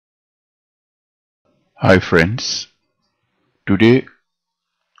Hi friends, today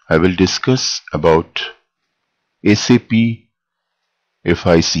I will discuss about SAP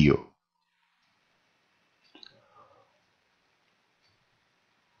FICO.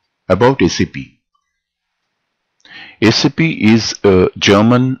 About SAP. SAP is a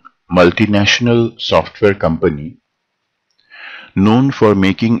German multinational software company known for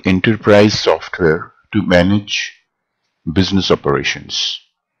making enterprise software to manage business operations.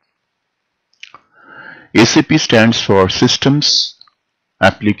 SAP stands for Systems,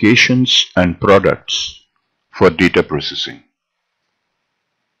 Applications and Products for Data Processing.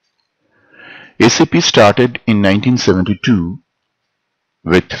 SAP started in 1972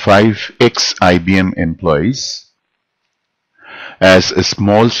 with 5 ex-IBM employees as a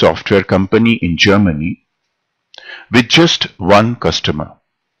small software company in Germany with just one customer.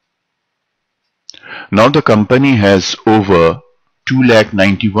 Now the company has over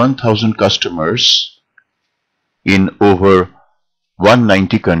 291,000 customers in over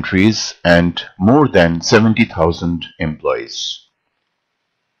 190 countries and more than 70,000 employees.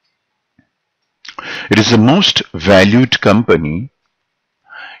 It is the most valued company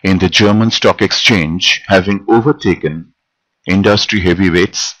in the German stock exchange, having overtaken industry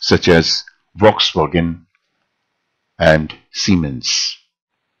heavyweights such as Volkswagen and Siemens.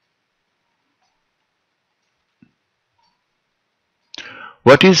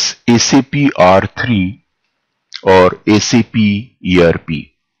 What is SAP R3 or SAP ERP?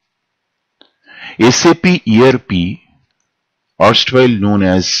 SAP ERP, erstwhile known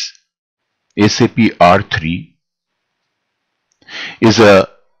as SAP R3, is a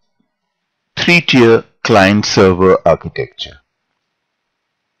three-tier client-server architecture.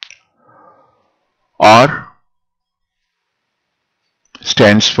 R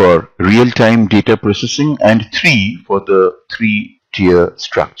stands for real-time data processing and 3 for the three-tier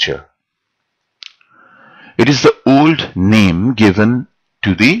structure. It is the old name given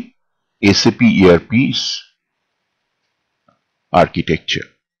to the SAP ERP's architecture.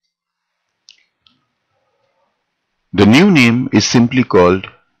 The new name is simply called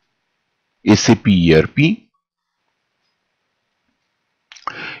SAP ERP.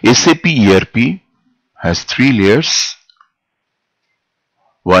 SAP ERP has 3 layers.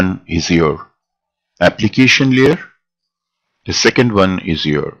 One is your application layer. The second one is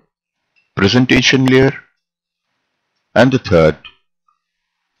your presentation layer. And the third,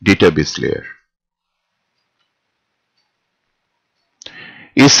 database layer.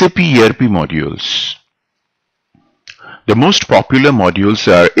 SAP ERP Modules. The most popular modules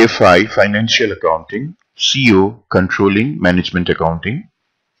are FI, Financial Accounting, CO, Controlling, Management Accounting,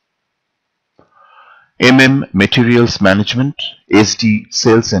 MM, Materials Management, SD,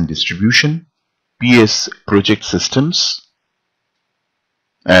 Sales and Distribution, PS, Project Systems,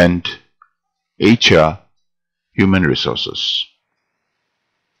 and HR, Human Resources.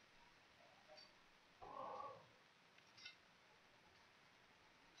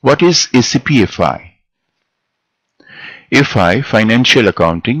 What is SAP FI? FI, Financial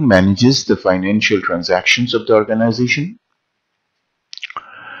Accounting, manages the financial transactions of the organization.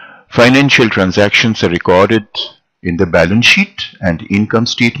 Financial transactions are recorded in the balance sheet and income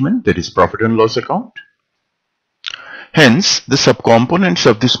statement, that is profit and loss account. Hence, the subcomponents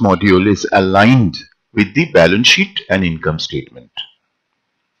of this module is aligned with the balance sheet and income statement.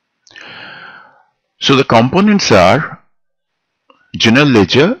 So the components are General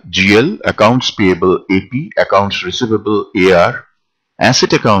Ledger, GL, Accounts Payable, AP, Accounts Receivable, AR,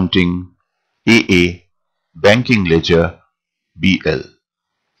 Asset Accounting, AA, Banking Ledger, BL.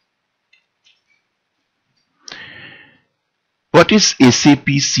 What is SAP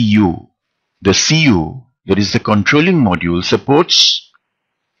CO? The CO, that is the controlling module, supports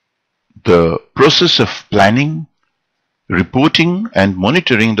the process of planning, reporting and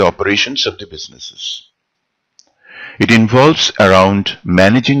monitoring the operations of the businesses. It involves around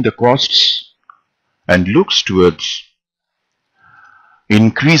managing the costs and looks towards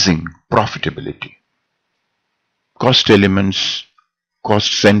increasing profitability. Cost elements,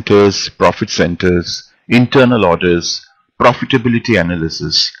 cost centers, profit centers, internal orders, profitability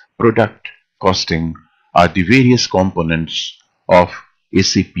analysis, product costing are the various components of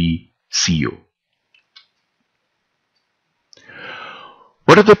SAP CO.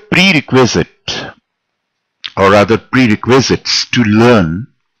 What are the prerequisites to learn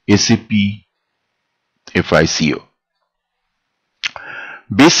SAP FICO?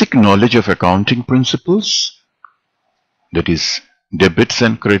 Basic knowledge of accounting principles, that is debits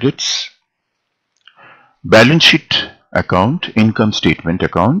and credits, balance sheet account, income statement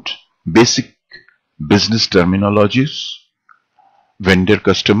account, basic business terminologies, vendor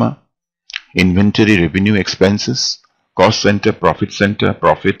customer, inventory, revenue, expenses, cost center,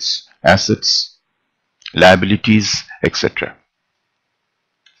 profits, assets, liabilities, etc.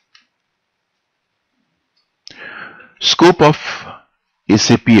 Scope of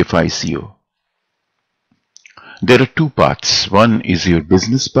SAP FICO. There are two parts. One is your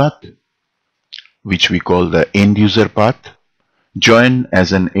business path, which we call the end user path. Join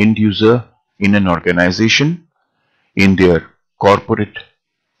as an end user in an organization, in their corporate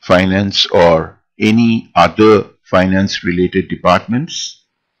finance or any other finance related departments.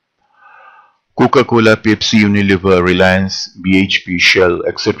 Coca-Cola, Pepsi, Unilever, Reliance, BHP, Shell,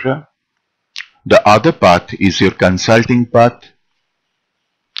 etc. The other path is your consulting path,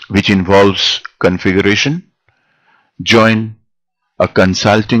 which involves configuration. Join a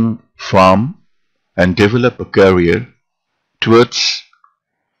consulting firm and develop a career towards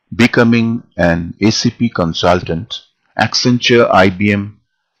becoming an SAP consultant. Accenture, IBM,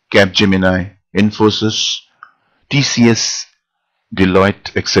 Capgemini, Infosys, TCS,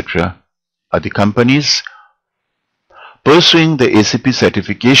 Deloitte, etc. are the companies. Pursuing the SAP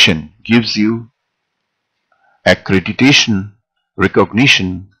certification gives you accreditation,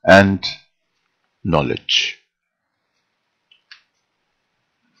 recognition, and knowledge.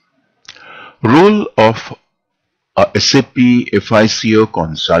 Role of a SAP FICO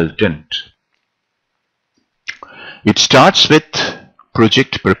consultant. It starts with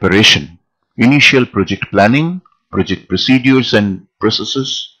project preparation, initial project planning, project procedures and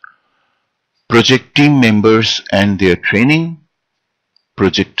processes, project team members and their training,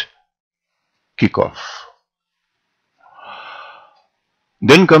 project kickoff.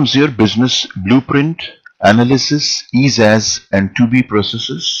 Then comes your business blueprint, analysis, is as and to be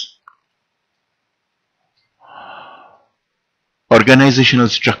processes, organizational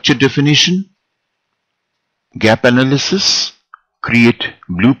structure definition, gap analysis, create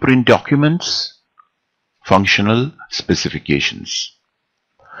blueprint documents, functional specifications.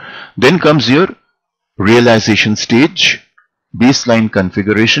 Then comes your realization stage, baseline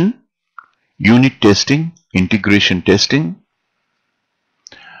configuration, unit testing, integration testing,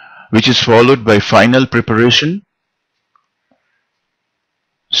 which is followed by final preparation,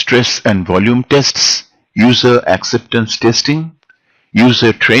 stress and volume tests, user acceptance testing,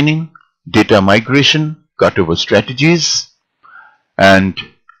 user training, data migration, cutover strategies, and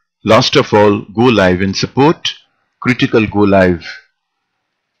last of all, go live and support, critical go live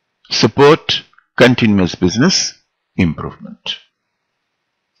support, continuous business improvement.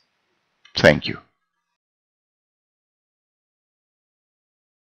 Thank you.